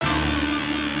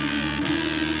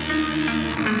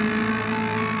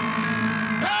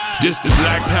This the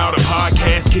Black Powder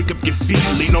Podcast. Kick up your feet,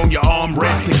 lean on your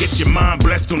armrest, and get your mind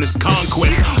blessed on this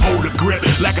conquest. Hold a grip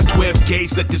like a 12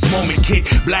 gauge, let this moment kick.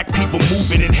 Black people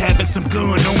moving and having some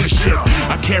gun ownership.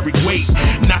 I carry weight,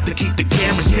 not to keep the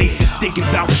camera safe. It's thinking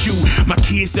about you, my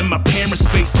kids and my parents'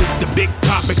 faces. The big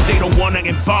topics, they don't wanna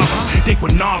involve us. Think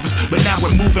we're novice, but now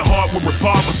we're moving hard with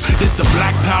revolvers. This the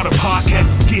Black Powder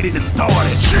Podcast, let's get it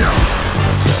started.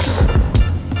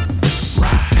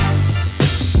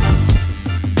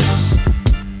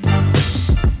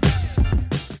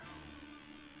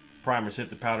 Primers hit,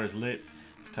 the powder is lit.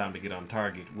 It's time to get on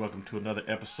target. Welcome to another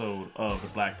episode of the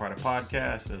Black Powder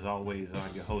Podcast. As always,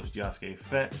 I'm your host, Yosuke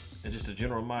Fett. And just a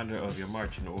general reminder of your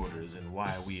marching orders and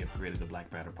why we have created the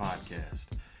Black Powder Podcast.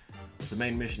 The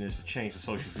main mission is to change the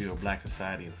social view of black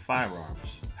society and firearms.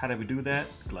 How do we do that?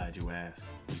 Glad you asked.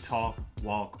 We talk,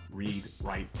 walk, read,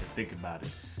 write, and think about it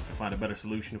to find a better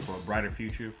solution for a brighter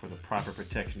future for the proper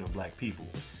protection of black people.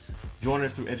 Join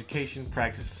us through education,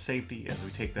 practice, and safety as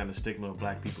we take down the stigma of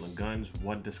black people and guns,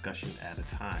 one discussion at a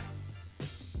time.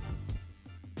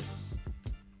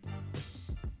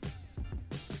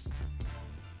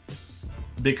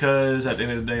 Because at the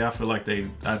end of the day, I feel like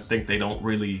I think they don't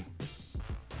really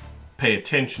pay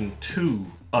attention to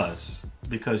us.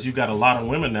 Because you got a lot of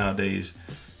women nowadays,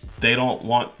 they don't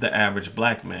want the average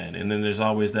black man. And then there's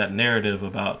always that narrative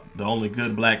about the only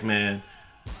good black man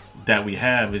that we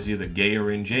have is either gay or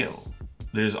in jail.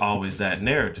 There's always that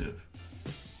narrative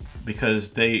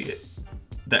because the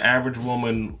average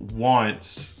woman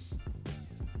wants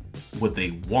what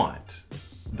they want.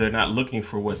 They're not looking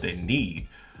for what they need,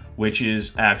 which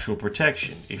is actual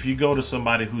protection. If you go to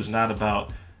somebody who's not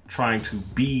about trying to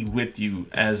be with you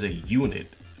as a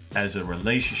unit, as a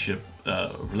relationship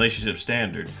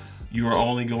standard, you are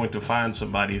only going to find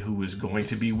somebody who is going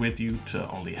to be with you to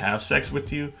only have sex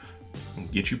with you and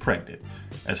get you pregnant.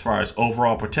 As far as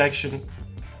overall protection,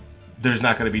 there's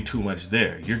not going to be too much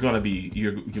there.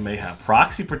 You may have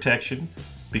proxy protection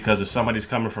because if somebody's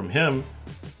coming from him,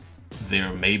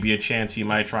 there may be a chance he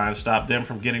might try and stop them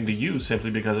from getting to you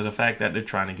simply because of the fact that they're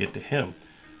trying to get to him.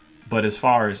 But as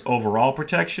far as overall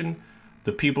protection,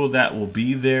 the people that will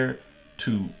be there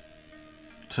to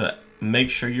make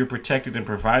sure you're protected and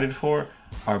provided for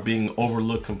are being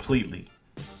overlooked completely.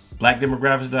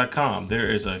 BlackDemographics.com,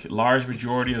 there is a large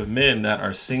majority of men that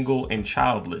are single and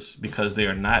childless because they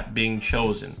are not being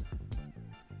chosen.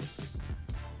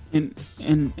 And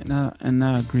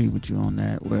I agree with you on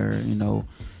that. Where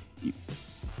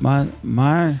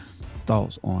my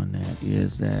thoughts on that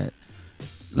is that,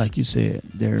 like you said,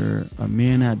 there are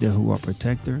men out there who are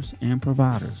protectors and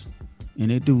providers, and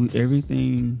they do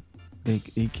everything they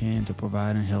can to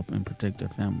provide and help and protect their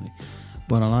family.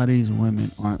 But a lot of these women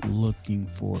aren't looking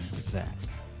for that.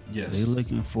 Yes. They're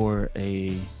looking for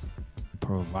a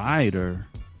provider.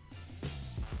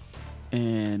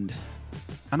 And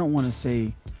I don't want to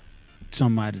say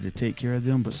somebody to take care of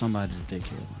them, but somebody to take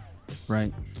care of them.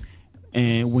 Right?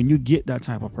 And when you get that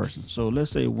type of person, so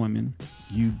let's say women,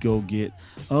 you go get,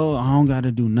 I don't got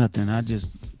to do nothing. I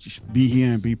just be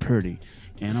here and be pretty.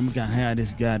 And I'm going to have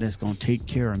this guy that's going to take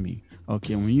care of me.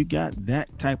 Okay, when you got that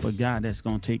type of guy that's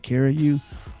going to take care of you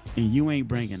and you ain't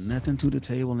bringing nothing to the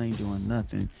table, ain't doing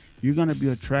nothing, you're going to be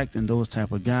attracting those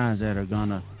type of guys that are going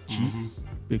to cheat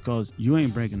because you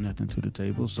ain't bringing nothing to the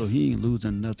table. So he ain't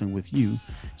losing nothing with you.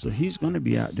 So he's going to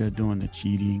be out there doing the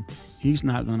cheating. He's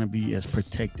not going to be as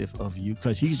protective of you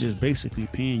because he's just basically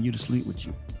paying you to sleep with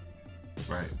you.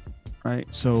 Right.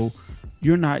 So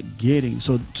you're not getting,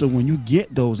 so when you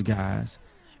get those guys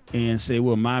and say,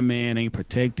 well, my man ain't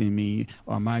protecting me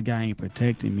or my guy ain't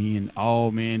protecting me and all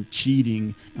men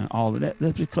cheating and all of that.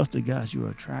 That's because the guys you're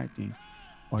attracting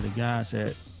are the guys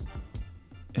that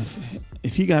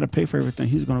if he got to pay for everything,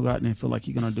 he's going to go out there and feel like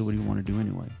he's going to do what he want to do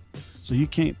anyway. So you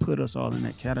can't put us all in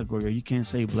that category, or you can't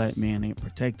say black men ain't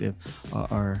protective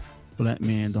or black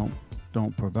men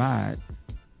don't provide.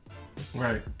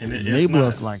 Right. And label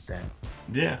us like that.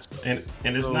 Yeah, and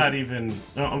it's not even.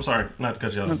 No, I'm sorry, not to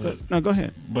cut you off. No, go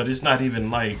ahead. But it's not even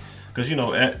like, because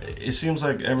it seems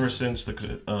like ever since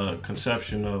the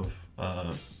conception of,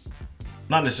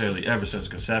 not necessarily ever since the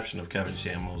conception of Kevin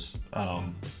Samuels,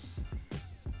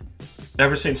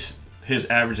 ever since his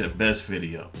Average at Best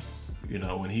video,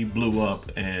 when he blew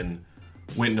up and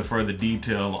went into further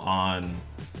detail on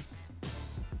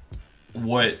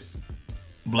what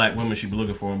black women should be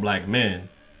looking for in black men.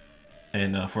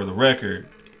 And for the record,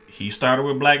 he started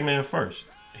with black men first.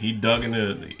 He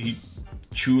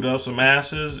chewed up some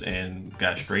asses and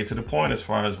got straight to the point as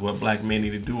far as what black men need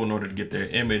to do in order to get their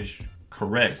image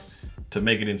correct to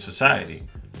make it in society.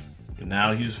 And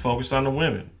now he's focused on the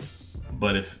women.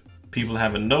 But if people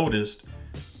haven't noticed,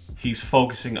 he's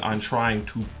focusing on trying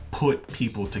to put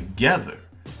people together.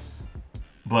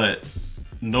 But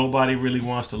nobody really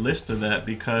wants to listen to that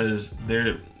because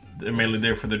they're mainly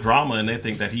there for the drama, and they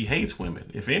think that he hates women.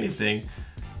 If anything,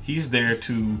 he's there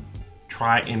to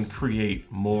try and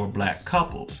create more black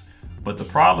couples. But the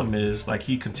problem is, like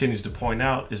he continues to point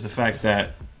out, is the fact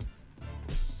that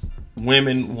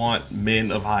women want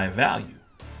men of high value.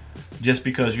 Just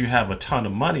because you have a ton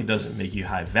of money doesn't make you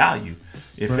high value.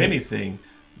 If anything,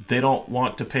 they don't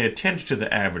want to pay attention to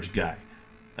the average guy.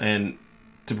 And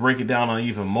to break it down on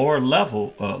even more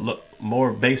level,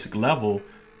 more basic level,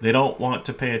 they don't want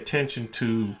to pay attention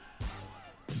to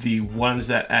the ones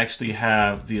that actually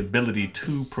have the ability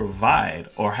to provide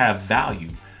or have value,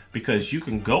 because you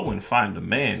can go and find a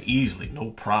man easily,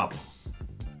 no problem.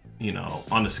 You know,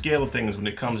 on the scale of things, when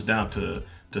it comes down to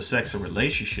sex and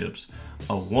relationships,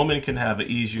 a woman can have an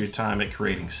easier time at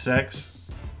creating sex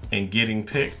and getting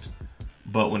picked.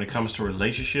 But when it comes to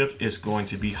relationships, it's going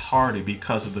to be harder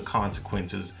because of the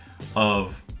consequences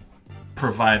of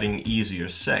providing easier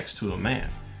sex to a man.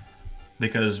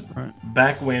 Because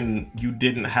back when you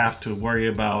didn't have to worry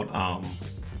about,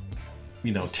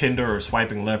 Tinder or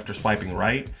swiping left or swiping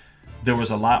right, there was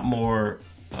a lot more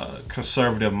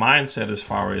conservative mindset as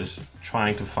far as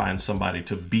trying to find somebody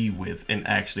to be with and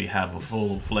actually have a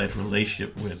full-fledged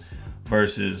relationship with,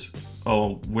 versus,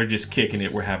 oh, we're just kicking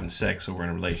it, we're having sex, so we're in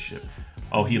a relationship.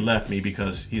 Oh, he left me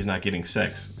because he's not getting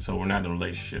sex, so we're not in a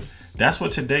relationship. That's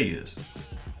what today is.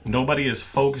 Nobody is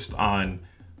focused on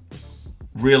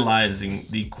realizing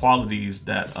the qualities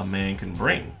that a man can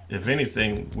bring. If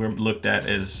anything, we're looked at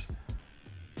as,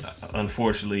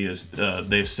 unfortunately, as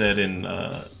they've said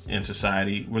in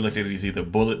society, we're looked at as either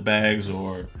bullet bags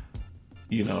or,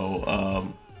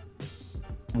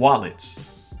 wallets.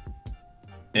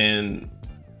 And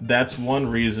that's one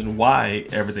reason why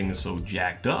everything is so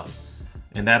jacked up.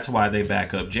 And that's why they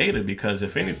back up Jada, because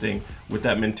if anything, with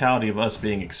that mentality of us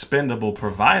being expendable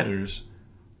providers,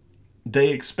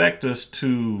 they expect us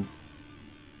to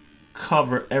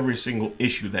cover every single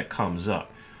issue that comes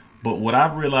up. But what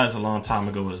I've realized a long time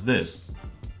ago is this: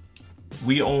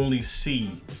 we only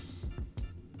see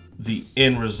the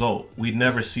end result. We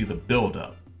never see the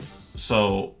build-up.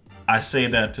 So I say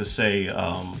that to say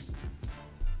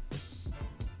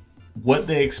what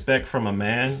they expect from a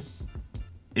man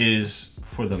is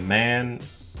for the man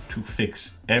to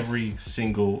fix every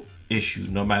single issue,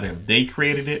 no matter if they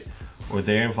created it or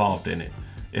they're involved in it.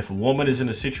 If a woman is in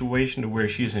a situation where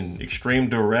she's in extreme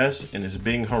duress and is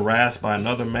being harassed by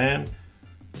another man,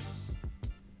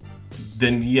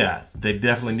 then yeah, they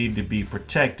definitely need to be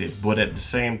protected. But at the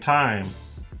same time,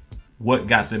 what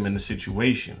got them in the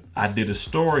situation? I did a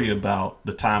story about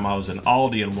the time I was in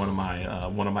Aldi in one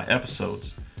of my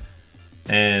episodes,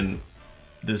 and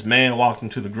this man walked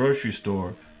into the grocery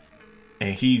store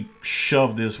and he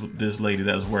shoved this lady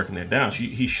that was working there down.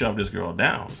 He shoved this girl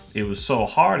down. It was so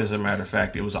hard, as a matter of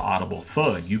fact, it was an audible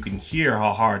thud. You can hear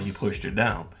how hard he pushed her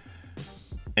down.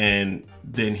 And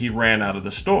then he ran out of the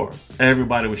store.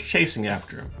 Everybody was chasing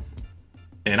after him.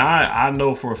 And I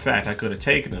know for a fact I could have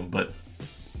taken him, but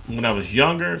when I was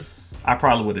younger, I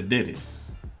probably would have did it.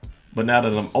 But now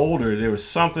that I'm older, there was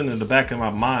something in the back of my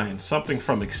mind, something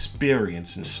from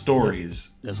experience and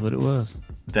stories. That's what it was.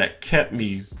 That kept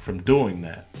me from doing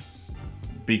that.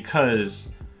 Because,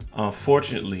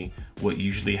 unfortunately, what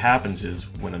usually happens is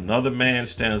when another man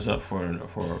stands up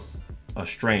for a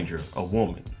stranger, a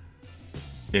woman,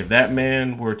 if that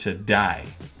man were to die,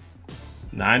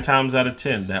 9 times out of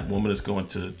 10, that woman is going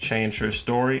to change her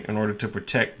story in order to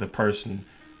protect the person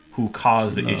who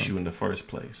caused the issue in the first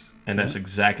place. And that's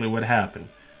exactly what happened.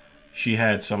 She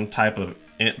had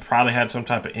probably had some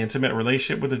type of intimate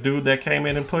relationship with the dude that came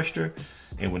in and pushed her.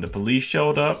 And when the police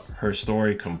showed up, her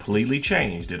story completely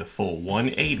changed, did a full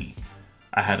 180.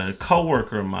 I had a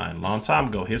coworker of mine a long time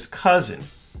ago, his cousin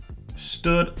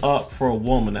stood up for a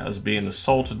woman that was being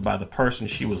assaulted by the person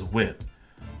she was with,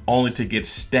 only to get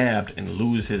stabbed and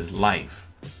lose his life.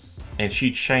 And she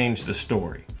changed the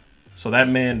story. So that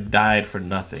man died for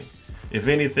nothing. If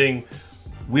anything,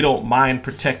 we don't mind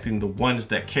protecting the ones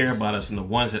that care about us and the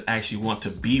ones that actually want to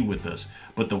be with us.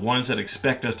 But the ones that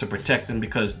expect us to protect them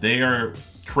because they are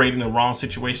creating the wrong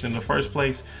situation in the first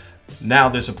place, now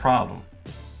there's a problem.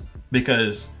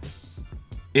 Because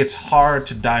it's hard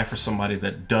to die for somebody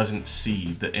that doesn't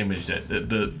see the image, that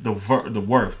the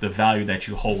worth, the value that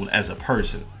you hold as a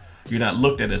person. You're not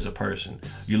looked at as a person.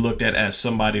 You're looked at as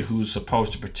somebody who's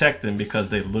supposed to protect them because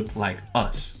they look like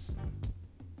us.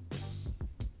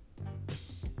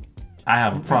 I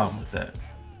have a problem with that.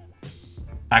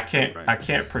 I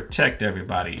can't protect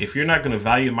everybody. If you're not going to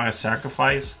value my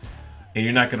sacrifice, and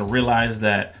you're not going to realize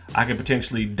that I could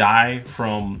potentially die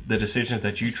from the decisions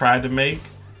that you tried to make.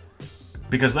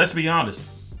 Because let's be honest,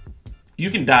 you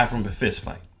can die from a fist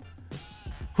fight.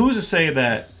 Who's to say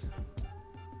that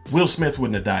Will Smith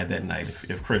wouldn't have died that night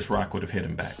if Chris Rock would have hit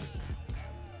him back?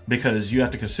 Because you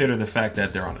have to consider the fact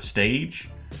that they're on a stage.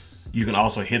 You can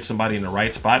also hit somebody in the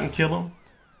right spot and kill him.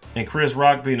 And Chris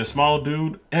Rock being a small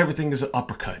dude, everything is an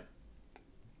uppercut.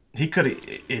 He could have,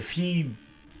 if he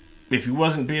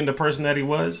wasn't being the person that he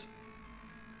was,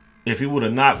 if he would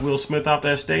have knocked Will Smith off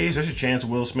that stage, there's a chance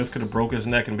Will Smith could have broke his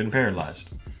neck and been paralyzed.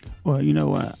 Well, you know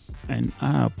what? And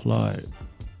I applaud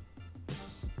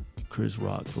Chris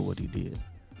Rock for what he did.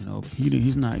 You know,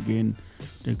 he's not getting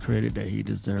the credit that he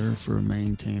deserved for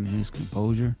maintaining his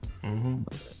composure. Mm-hmm.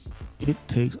 It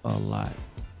takes a lot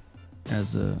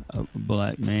as a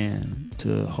black man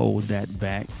to hold that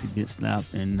back, to get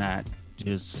slapped and not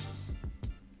just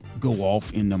go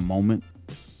off in the moment.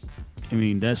 I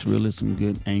mean, that's really some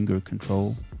good anger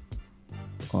control.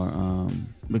 Or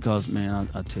because, man,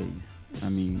 I tell you, I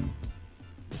mean,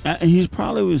 he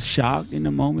probably was shocked in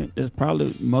the moment. There's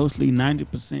probably mostly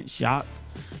 90% shocked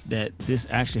that this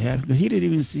actually happened, because he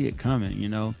didn't even see it coming, you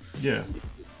know. Yeah.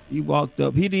 He walked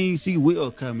up. He didn't even see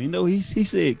Will coming. You know, he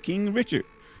said King Richard.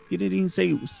 He didn't even say,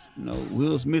 you know,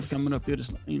 Will Smith coming up here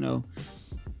to, you know.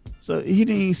 So he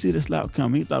didn't even see the slap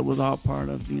coming. He thought it was all part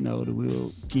of, you know, the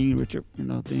Will King Richard, you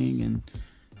know, thing.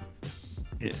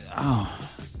 And I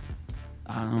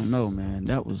don't know, man.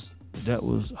 That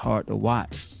was hard to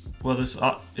watch. Well,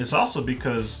 it's also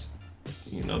because,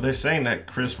 you know, they're saying that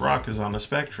Chris Rock is on the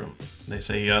spectrum. They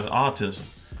say he has autism.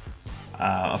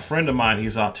 A friend of mine,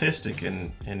 he's autistic,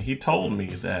 and he told me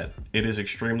that it is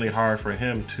extremely hard for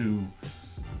him to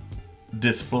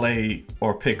display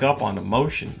or pick up on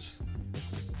emotions.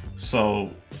 So,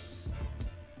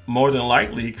 more than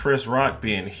likely, Chris Rock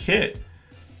being hit,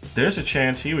 there's a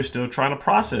chance he was still trying to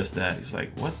process that. He's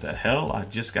like, what the hell? I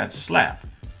just got slapped.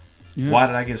 Yeah. Why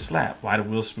did I get slapped? Why did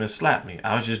Will Smith slap me?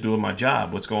 I was just doing my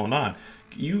job. What's going on?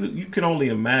 You can only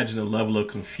imagine the level of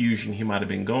confusion he might have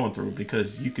been going through,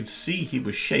 because you could see he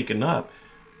was shaken up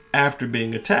after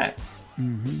being attacked.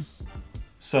 Mm-hmm.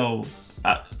 So,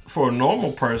 for a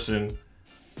normal person,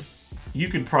 you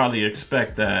could probably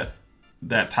expect that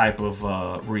type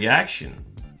of reaction,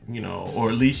 you know, or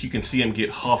at least you can see him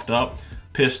get huffed up,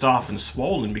 pissed off, and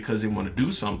swollen because they want to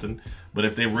do something. But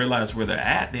if they realize where they're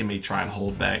at, they may try and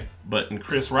hold back. But in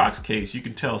Chris Rock's case, you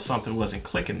can tell something wasn't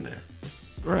clicking there.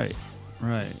 Right.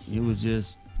 It was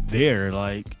just there,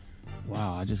 like,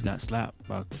 wow, I just got slapped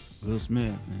by Will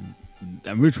Smith,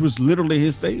 and which was literally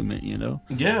his statement, you know.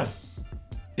 Yeah,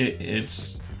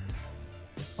 it's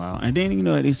wow. And then, you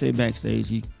know, they say backstage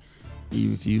he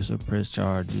refused to press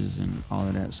charges and all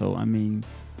of that. So I mean,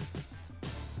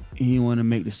 he didn't want to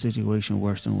make the situation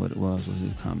worse than what it was with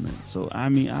his comment. So I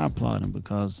mean, I applaud him,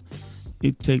 because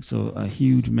it takes a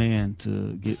huge man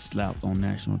to get slapped on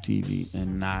national TV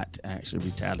and not actually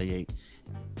retaliate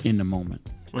in the moment.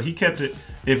 Well, he kept it,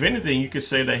 if anything, you could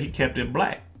say that he kept it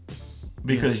black.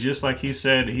 Because just like he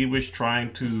said, he was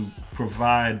trying to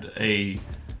provide a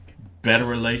better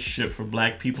relationship for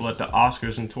black people at the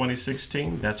Oscars in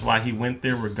 2016. That's why he went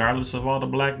there regardless of all the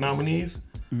black nominees.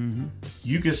 Mm-hmm.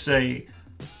 You could say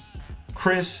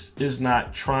Chris is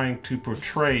not trying to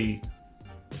portray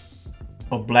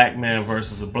a black man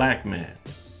versus a black man.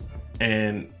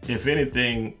 And if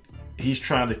anything, he's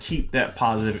trying to keep that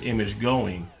positive image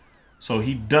going. So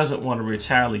he doesn't want to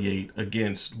retaliate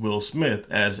against Will Smith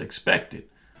as expected,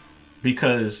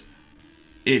 because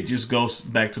it just goes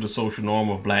back to the social norm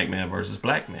of black man versus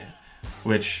black man,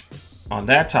 which on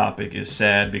that topic is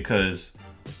sad, because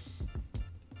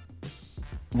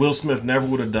Will Smith never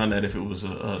would have done that if it was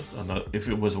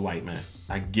a white man.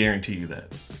 I guarantee you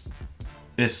that.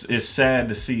 It's sad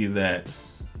to see that,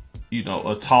 you know,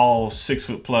 a tall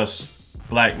 6'+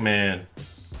 black man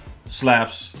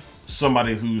slaps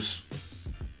somebody who's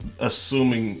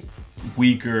assuming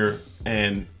weaker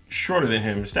and shorter than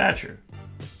him in stature.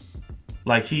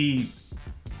 Like you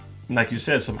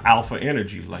said, some alpha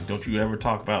energy. Like, don't you ever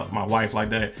talk about my wife like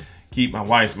that. Keep my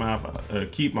wife's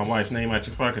name out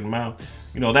your fucking mouth.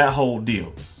 You know, that whole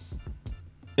deal.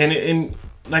 And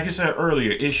like you said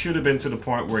earlier, it should have been to the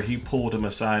point where he pulled him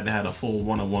aside and had a full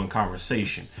one-on-one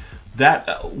conversation.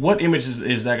 That what image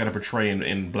is that going to portray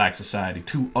in black society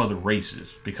to other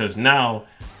races? Because now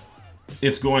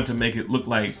it's going to make it look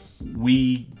like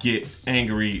we get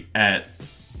angry at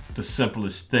the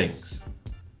simplest things.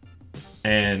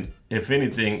 And if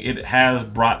anything, it has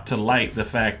brought to light the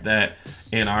fact that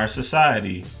in our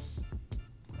society,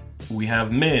 we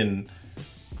have men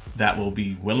that will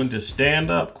be willing to stand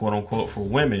up, quote unquote, for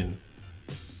women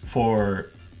for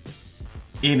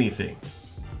anything.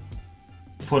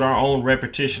 Put our own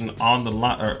reputation on the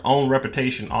line, our own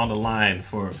reputation on the line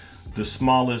for the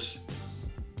smallest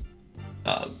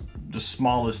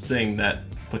thing that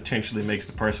potentially makes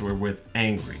the person we're with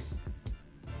angry.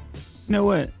 You know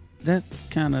what? That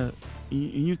kind of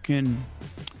you can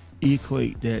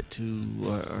equate that to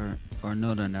or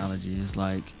another analogy is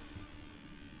like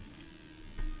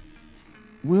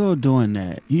Will doing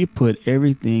that. He put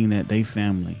everything that they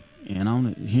family and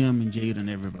on him and Jada and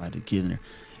everybody, the kids in there,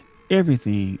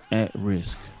 everything at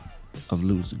risk of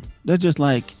losing. That's just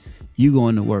like you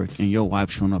going to work and your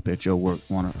wife showing up at your work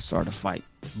want to start a fight.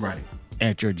 Right.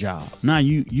 At your job. Now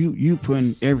you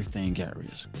putting everything at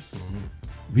risk.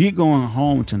 We going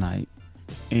home tonight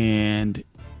and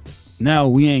now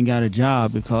we ain't got a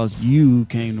job because you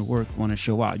came to work, want to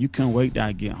show out. You couldn't wait till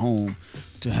I get home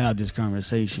to have this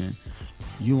conversation.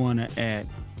 You want to act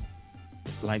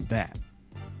like that.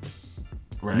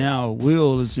 Right. Now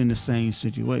Will is in the same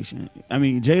situation. I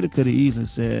mean, Jada could have easily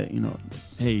said,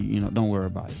 hey, don't worry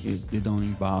about it. It don't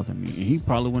even bother me. And he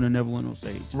probably would have never went on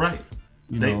stage. Right.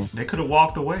 They could have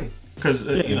walked away because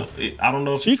I don't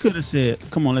know if she could have said,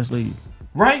 "Come on, let's leave."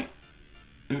 Right.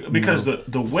 Because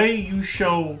the way you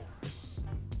show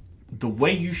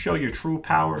your true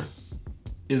power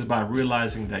is by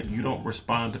realizing that you don't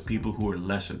respond to people who are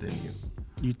lesser than you.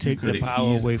 You take the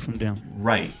power away from them.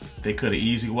 Right. They could have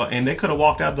easily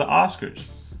walked out of the Oscars.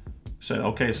 Said,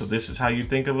 okay, so this is how you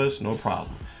think of us, no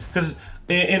problem. Because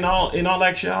in all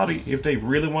actuality, if they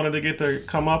really wanted to get their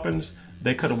comeuppance,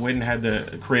 they could have went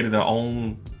and created their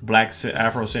own Black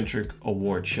Afrocentric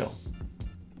award show.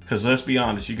 Because let's be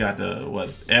honest, you got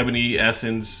Ebony,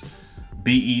 Essence,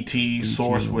 BET,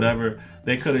 Source, whatever.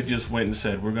 They could have just went and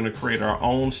said, we're going to create our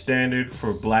own standard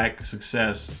for Black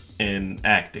success in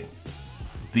acting.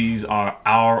 These are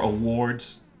our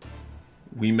awards.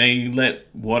 We may let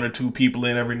one or two people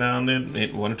in every now and then,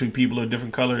 and one or two people of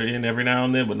different color in every now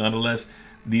and then, but nonetheless,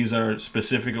 these are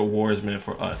specific awards meant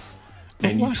for us.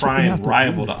 And you try and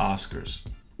rival the Oscars.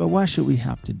 But why should we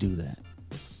have to do that?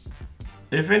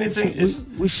 If anything,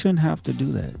 we shouldn't have to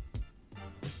do that.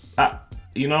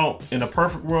 In a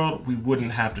perfect world, we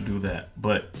wouldn't have to do that.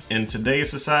 But in today's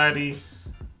society,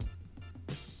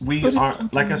 we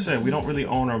aren't, like I said, we don't really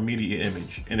own our media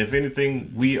image. And if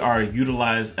anything, we are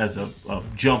utilized as a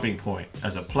jumping point,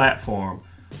 as a platform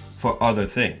for other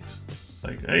things.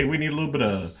 Like, hey, we need a little bit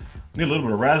of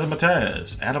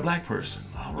razzmatazz. Add a Black person.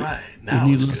 All right, now we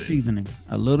need it's a little seasoning.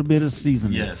 A little bit of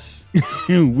seasoning. Yes.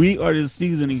 We are the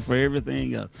seasoning for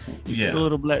everything else. Yeah.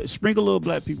 Sprinkle little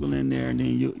Black people in there, and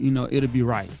then it'll be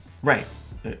right. Right.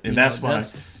 And that's why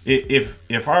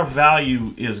if our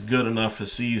value is good enough for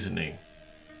seasoning,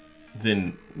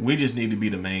 then we just need to be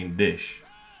the main dish.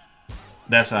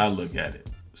 That's how I look at it.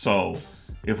 So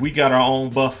if we got our own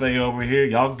buffet over here,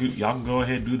 y'all can go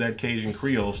ahead and do that Cajun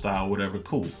Creole style, whatever,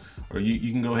 cool. Or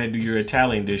you can go ahead and do your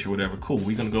Italian dish or whatever, cool.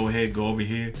 We're going to go ahead and go over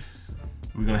here.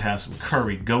 We're going to have some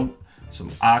curry goat,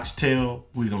 some oxtail.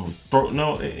 We're going to throw,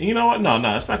 no, you know what? No,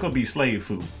 it's not going to be slave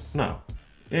food. No,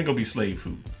 it ain't going to be slave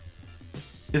food.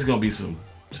 It's going to be some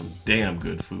damn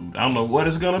good food. I don't know what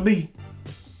it's going to be,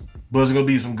 but it's going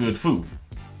to be some good food.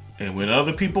 And when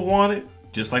other people want it,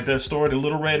 just like that story, The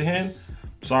Little Red Hen,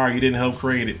 sorry you didn't help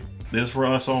create it. This is for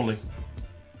us only.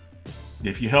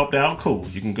 If you helped out, cool.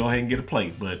 You can go ahead and get a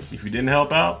plate. But if you didn't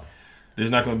help out, there's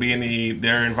not going to be any,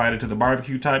 they're invited to the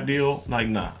barbecue type deal. Like,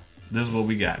 nah. This is what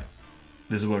we got.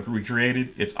 This is what we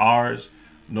created. It's ours.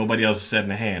 Nobody else is setting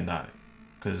a hand on it.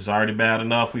 Because it's already bad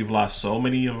enough. We've lost so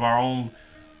many of our own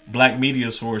Black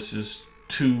media sources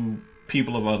to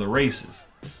people of other races.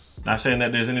 Not saying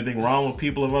that there's anything wrong with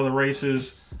people of other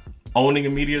races owning a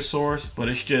media source, but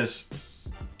it's just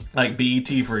like BET,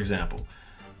 for example.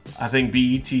 I think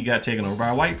BET got taken over by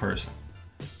a white person,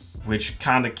 which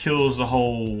kind of kills the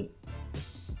whole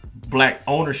Black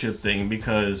ownership thing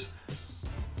because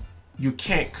you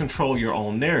can't control your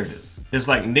own narrative. It's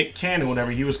like Nick Cannon,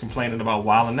 whenever he was complaining about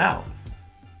Wildin' Out.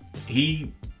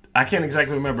 I can't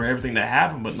exactly remember everything that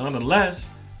happened, but nonetheless,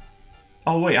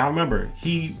 oh wait, I remember.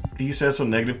 He said some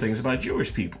negative things about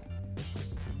Jewish people.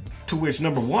 To which,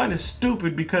 number one, is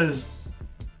stupid because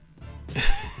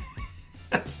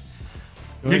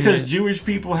Jewish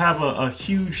people have a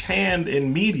huge hand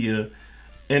in media,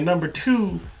 and number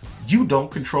two, you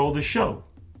don't control the show.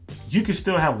 You can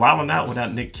still have Wildin' Out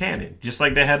without Nick Cannon, just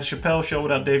like they had the Chappelle Show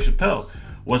without Dave Chappelle.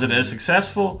 Was it as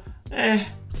successful? No.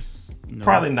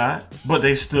 Probably not, but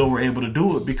they still were able to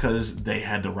do it because they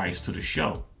had the rights to the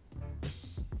show.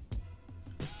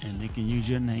 And they can use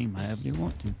your name however they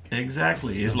want to.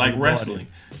 Exactly. It's like wrestling.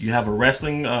 You have a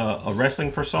wrestling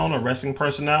persona, a wrestling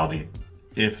personality.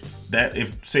 If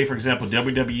say for example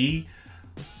WWE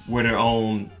were to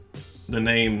own the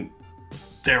name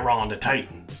Theron the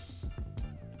Titan,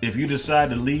 if you decide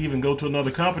to leave and go to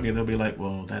another company, they'll be like,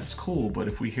 well, that's cool, but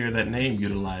if we hear that name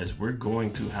utilized, we're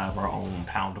going to have our own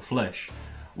pound of flesh.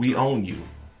 We own you,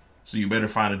 so you better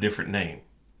find a different name.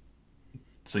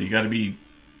 So you got to be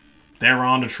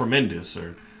Theron the Tremendous,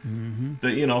 or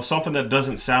something that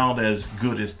doesn't sound as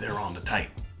good as Theron the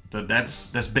Titan. So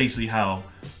that's basically how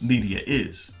media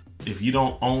is. If you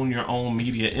don't own your own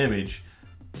media image,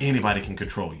 anybody can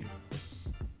control you.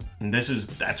 And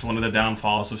that's one of the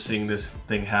downfalls of seeing this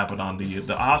thing happen on the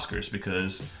Oscars,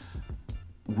 because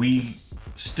we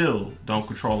still don't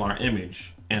control our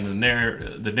image, and the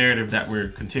narrative that we're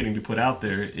continuing to put out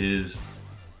there is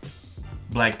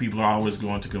black people are always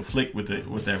going to conflict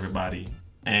with everybody,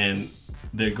 and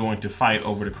they're going to fight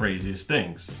over the craziest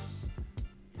things.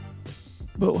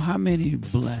 But how many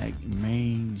black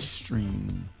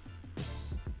mainstream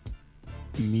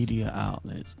media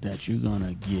outlets that you're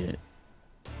gonna get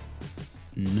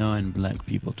non-black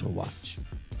people to watch?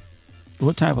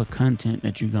 What type of content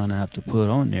that you're gonna have to put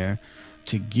on there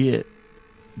to get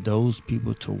those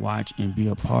people to watch and be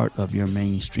a part of your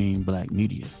mainstream black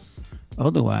media?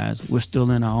 Otherwise, we're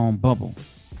still in our own bubble.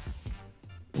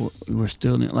 We're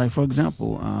still in, like, for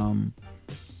example,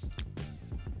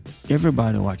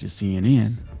 everybody watches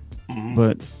CNN,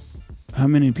 but how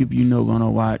many people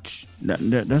gonna watch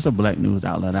that's a black news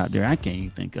outlet out there? I can't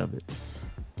even think of it.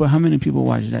 But how many people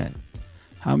watch that?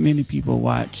 How many people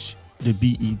watch the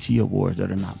BET Awards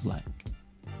that are not black?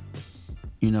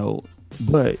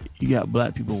 But you got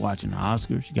black people watching the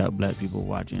Oscars. You got black people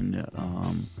watching the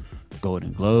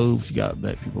Golden Globes. You got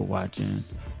black people watching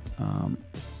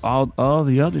all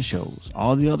the other shows,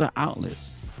 all the other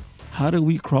outlets. How do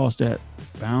we cross that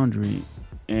boundary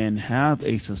and have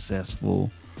a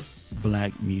successful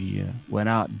black media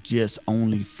without just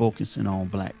only focusing on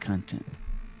black content?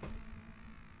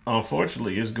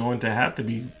 Unfortunately, it's going to have to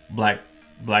be black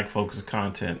focused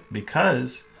content,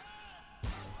 because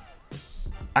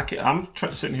I'm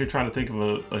sitting here trying to think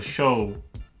of a show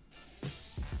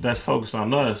that's focused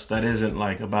on us that isn't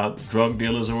like about drug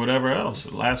dealers or whatever else.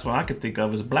 The last one I could think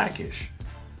of is Blackish.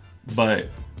 But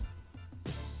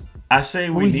I say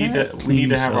we need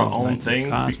to have our own thing.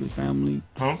 The Cosby Family.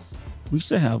 Huh? We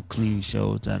should have clean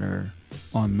shows that are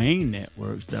on main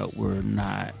networks that were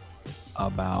not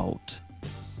about,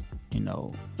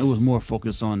 it was more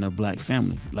focused on the black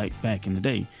family. Like back in the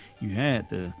day, you had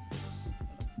the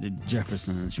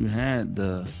Jeffersons, you had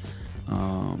the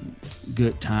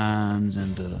Good Times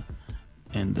and the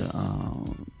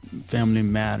Family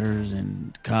Matters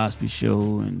and Cosby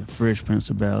Show and the Fresh Prince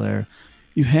of Bel-Air.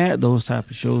 You had those type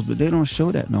of shows, but they don't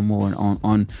show that no more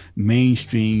on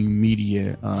mainstream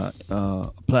media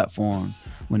platform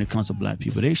when it comes to black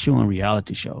people. They showing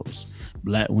reality shows,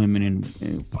 black women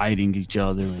and fighting each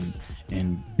other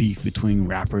and beef between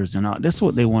rappers and all. That's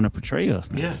what they want to portray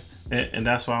us now. Yeah. And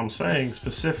that's why I'm saying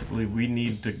specifically we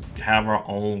need to have our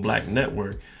own black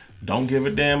network. Don't give a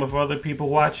damn if other people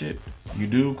watch it. You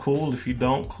do, cool. If you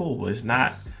don't, cool. It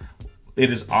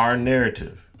is our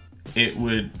narrative. It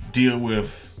would deal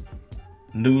with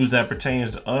news that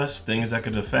pertains to us, things that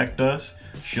could affect us,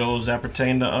 shows that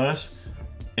pertain to us,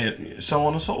 and so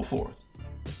on and so forth.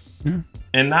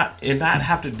 And not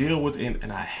have to deal with,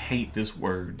 and I hate this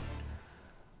word,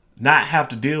 not have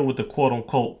to deal with the quote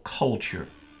unquote culture.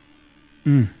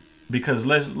 Because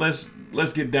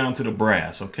let's get down to the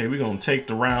brass, okay? We're gonna take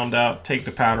the round out, take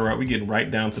the powder out. We're getting right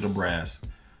down to the brass.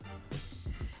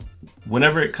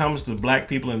 Whenever it comes to black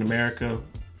people in America,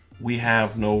 we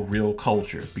have no real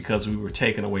culture because we were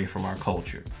taken away from our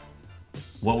culture.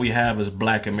 What we have is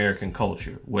black American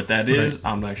culture. What that is,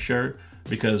 I'm not sure,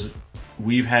 because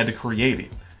we've had to create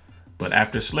it. But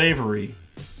after slavery,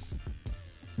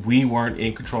 we weren't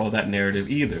in control of that narrative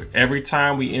either. Every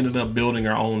time we ended up building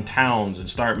our own towns and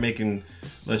start making,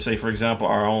 let's say, for example,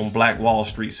 our own Black Wall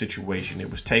Street situation, it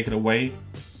was taken away.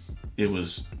 It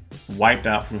was wiped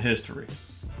out from history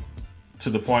to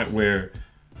the point where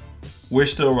we're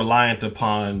still reliant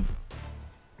upon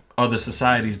other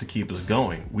societies to keep us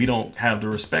going. We don't have the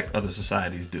respect other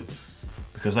societies do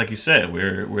because, like you said,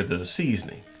 we're the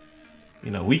seasoning.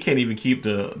 We can't even keep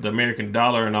the American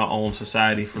dollar in our own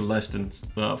society for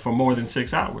more than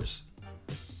 6 hours.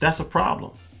 That's a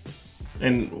problem.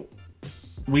 And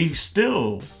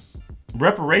reparations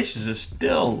is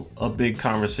still a big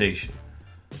conversation.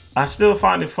 I still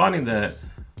find it funny that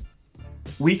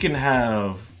we can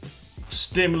have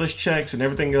stimulus checks and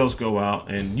everything else go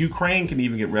out, and Ukraine can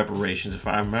even get reparations, if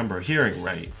I remember hearing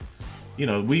right.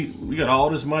 We got all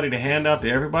this money to hand out to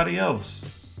everybody else.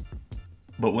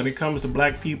 But when it comes to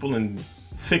black people and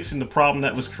fixing the problem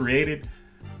that was created,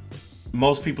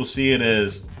 most people see it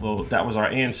as, well, that was our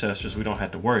ancestors. We don't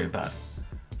have to worry about it.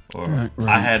 Or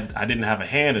right. I didn't have a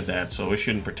hand in that, so it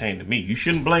shouldn't pertain to me. You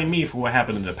shouldn't blame me for what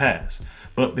happened in the past.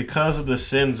 But because of the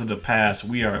sins of the past,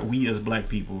 we as black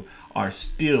people are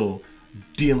still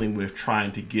dealing with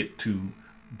trying to get to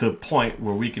the point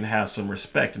where we can have some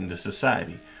respect in this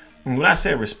society. And when I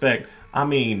say respect, I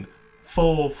mean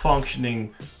full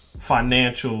functioning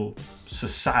financial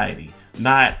society.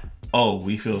 Not, oh,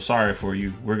 we feel sorry for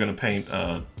you, we're going to paint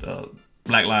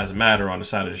Black Lives Matter on the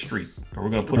side of the street, or we're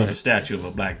going to put up a statue of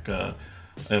a black,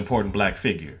 important black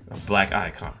figure, a black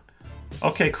icon.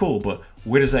 Okay, cool, but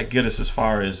where does that get us as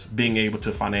far as being able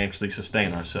to financially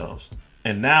sustain ourselves?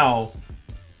 And now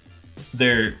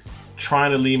they're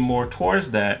trying to lean more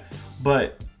towards that,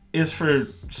 but it's for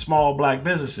small black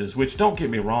businesses, which, don't get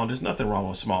me wrong, there's nothing wrong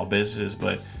with small businesses,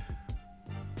 but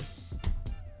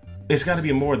it's got to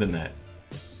be more than that.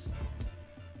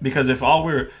 Because if all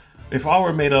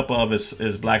we're made up of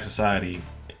is black society,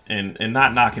 and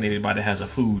not knocking anybody that has a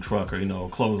food truck or, you know, a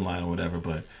clothing line or whatever,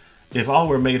 but if all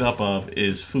we're made up of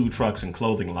is food trucks and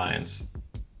clothing lines,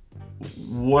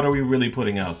 what are we really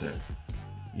putting out there?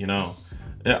 You know,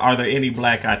 are there any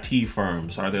black IT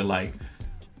firms? Are there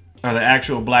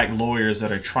actual black lawyers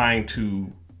that are trying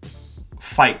to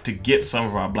fight to get some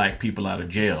of our black people out of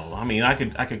jail? I mean, I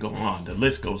could go on. The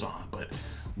list goes on, but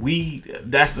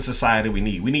that's the society we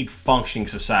need. We need functioning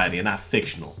society and not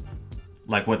fictional,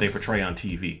 like what they portray on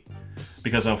TV.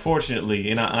 Because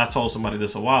unfortunately, and I told somebody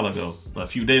this a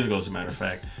few days ago, as a matter of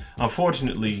fact,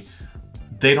 unfortunately,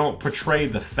 they don't portray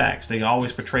the facts. They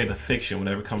always portray the fiction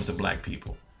whenever it comes to black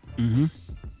people. Mm-hmm.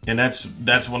 And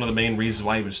that's one of the main reasons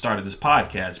why I even started this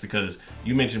podcast, because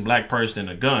you mentioned black person and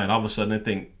a gun, all of a sudden I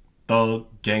think thug,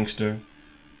 gangster,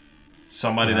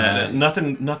 somebody that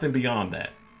nothing beyond that.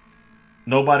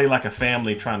 Nobody like a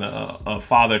family a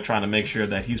father trying to make sure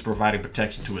that he's providing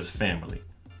protection to his family.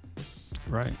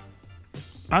 Right.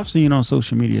 I've seen on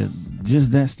social media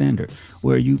just that standard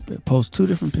where you post two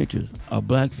different pictures, a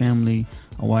black family,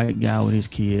 a white guy with his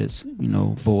kids, you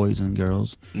know, boys and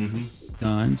girls,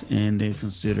 guns, and they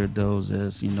consider those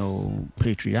as, you know,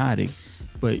 patriotic.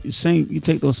 But you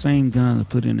take those same guns and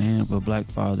put it in the hand of a black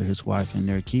father, his wife, and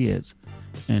their kids,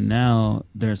 and now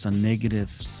there's a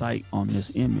negative sight on this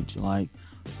image. Like,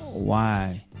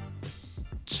 why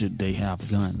should they have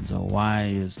guns, or why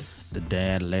is the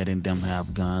dad letting them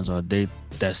have guns, or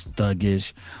that's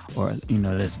thuggish, or, you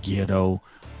know, that's ghetto?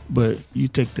 But you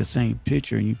take the same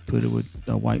picture and you put it with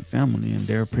a white family and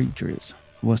they're patriots.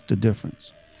 What's the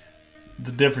difference?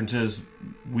 The difference is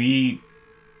we,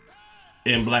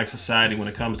 in black society, when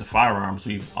it comes to firearms,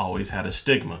 we've always had a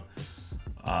stigma.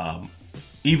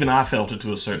 Even I felt it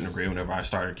to a certain degree whenever I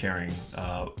started carrying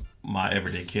my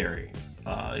everyday carry.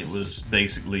 It was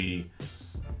basically,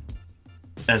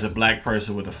 as a black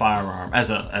person with a firearm, as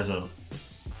a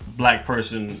black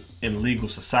person in legal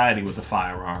society with a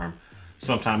firearm,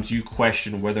 sometimes you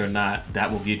question whether or not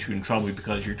that will get you in trouble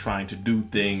because you're trying to do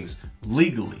things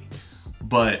legally.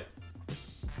 But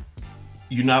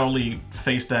you not only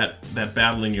face that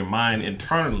battle in your mind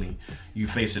internally, you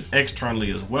face it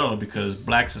externally as well, because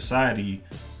black society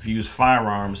views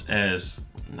firearms as,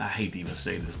 I hate to even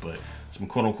say this, but some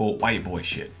quote-unquote white boy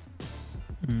shit.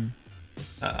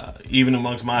 Even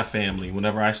amongst my family,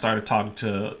 whenever I started talking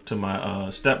to my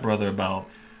stepbrother about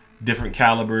different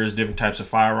calibers, different types of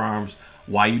firearms,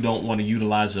 why you don't want to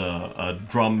utilize a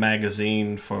drum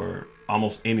magazine for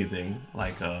almost anything,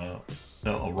 like a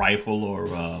rifle, or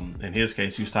in his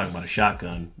case, he was talking about a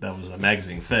shotgun that was a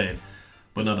magazine fed.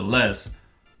 But nonetheless,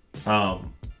 I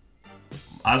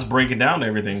was breaking down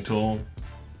everything to him,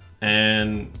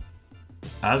 and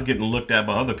I was getting looked at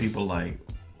by other people like,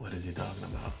 what is he talking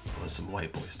about? Oh, it's some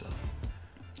white boy stuff.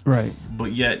 Right.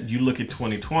 But yet, you look at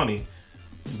 2020,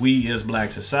 we as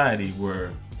black society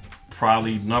were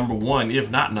probably number one, if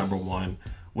not number one,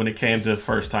 when it came to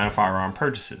first-time firearm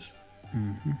purchases.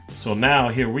 Mm-hmm. So now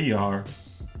here we are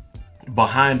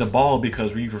behind the ball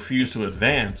because we refused to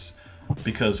advance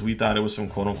because we thought it was some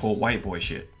quote-unquote white boy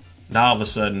shit. Now all of a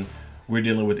sudden we're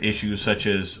dealing with issues such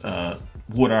as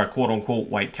what our quote-unquote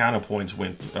white counterparts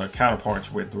went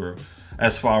through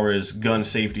as far as gun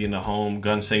safety in the home,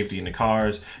 gun safety in the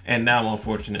cars, and now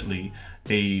unfortunately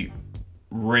a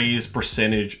raised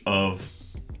percentage of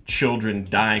children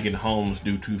dying in homes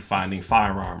due to finding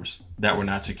firearms that were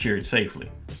not secured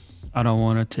safely. I don't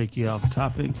want to take you off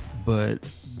topic, but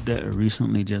that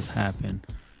recently just happened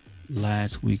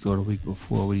last week or the week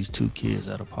before with these two kids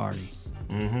at a party.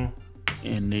 Mm-hmm.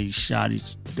 And they shot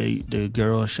the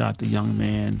girl shot the young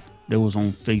man They was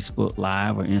on Facebook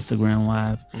Live or Instagram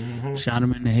Live. Shot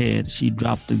him in the head. She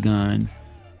dropped the gun.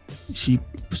 She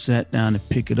sat down to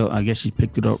pick it up. I guess she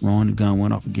picked it up wrong. The gun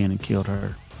went off again and killed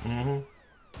her.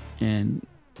 And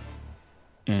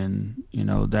you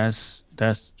know, that's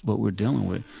what we're dealing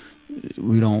with.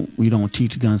 We don't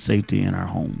teach gun safety in our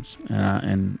homes,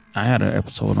 and I had an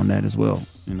episode on that as well.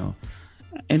 You know,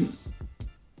 and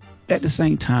at the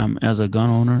same time, as a gun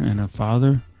owner and a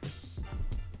father,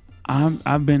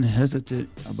 I've been hesitant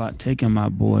about taking my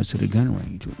boys to the gun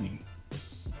range with me.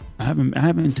 I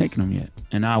haven't taken them yet,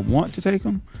 and I want to take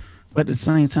them, but at the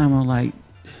same time, I'm like,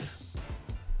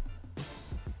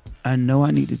 I know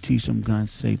I need to teach them gun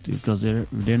safety because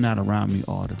they're not around me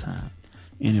all the time.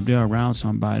 And if they're around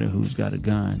somebody who's got a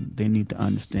gun, they need to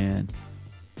understand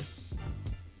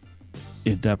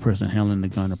if that person handling the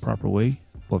gun the proper way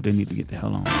or if they need to get the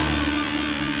hell on.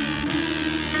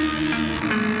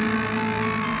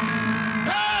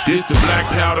 This the Black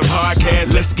Powder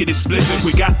Podcast, let's get explicit.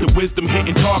 We got the wisdom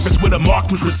hitting targets with a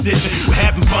marksman's precision. We're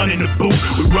having fun in the booth,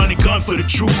 we're running gun for the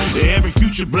truth. Every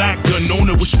future black gun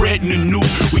owner, we're spreading the news.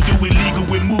 We do it legal,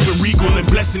 we're moving regal and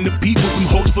blessing the people. Some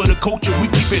hopes for the culture, we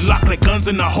keep it locked like guns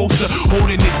in our holster.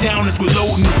 Holding it down as we're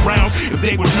loading the rounds. If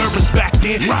they were nervous back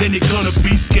then they're gonna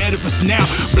be scared of us now.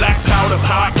 Black Powder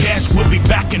Podcast, we'll be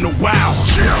back in a while.